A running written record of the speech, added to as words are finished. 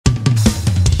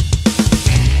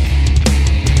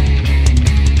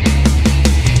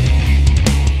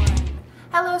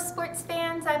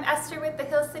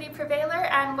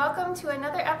welcome to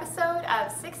another episode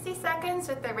of 60 Seconds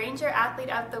with the Ranger Athlete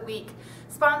of the Week,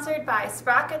 sponsored by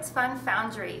Sprockets Fun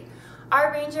Foundry.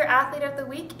 Our Ranger Athlete of the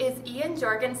Week is Ian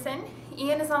Jorgensen.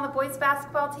 Ian is on the boys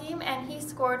basketball team and he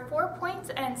scored 4 points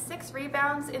and 6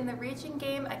 rebounds in the region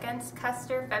game against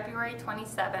Custer February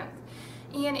 27th.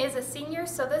 Ian is a senior,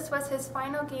 so this was his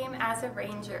final game as a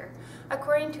Ranger.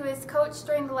 According to his coach,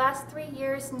 during the last 3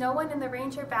 years, no one in the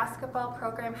Ranger basketball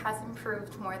program has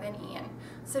improved more than Ian.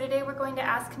 So today we're going to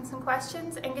ask him some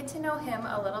questions and get to know him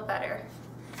a little better.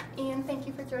 Ian, thank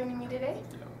you for joining me today.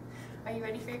 Yeah. Are you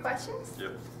ready for your questions?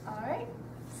 Yep. All right,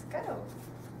 let's go.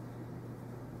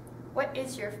 What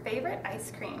is your favorite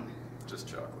ice cream? Just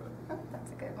chocolate. Oh, that's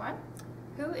a good one.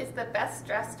 Who is the best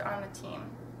dressed on the team?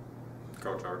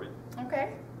 Coach Harvey.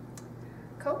 Okay.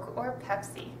 Coke or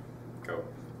Pepsi?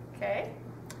 Coke. Okay.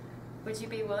 Would you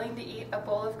be willing to eat a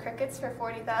bowl of crickets for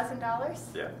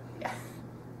 $40,000? Yeah. Yeah.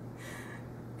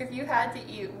 If you had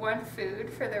to eat one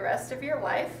food for the rest of your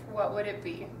life, what would it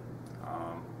be?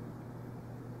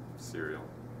 Cereal.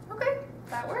 Okay,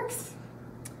 that works.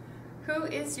 Who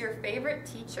is your favorite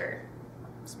teacher?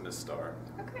 It's Miss Star.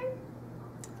 Okay.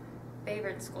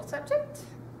 Favorite school subject?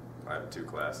 I have 2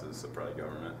 classes, so probably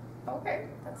government. Okay,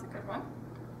 that's a good one.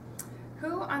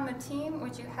 Who on the team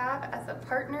would you have as a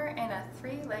partner in a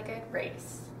 3-legged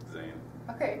race? Zane.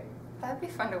 Okay, that'd be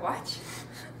fun to watch.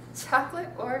 Chocolate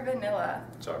or vanilla?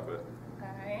 Chocolate.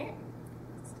 Alright,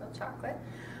 still chocolate.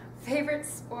 Favorite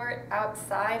sport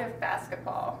outside of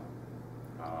basketball?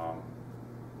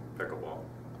 Pickleball.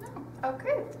 Oh,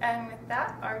 okay, and with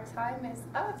that, our time is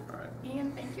up. All right.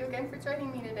 Ian, thank you again for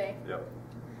joining me today. Yep.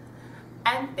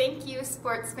 And thank you,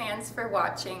 sports fans, for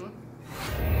watching.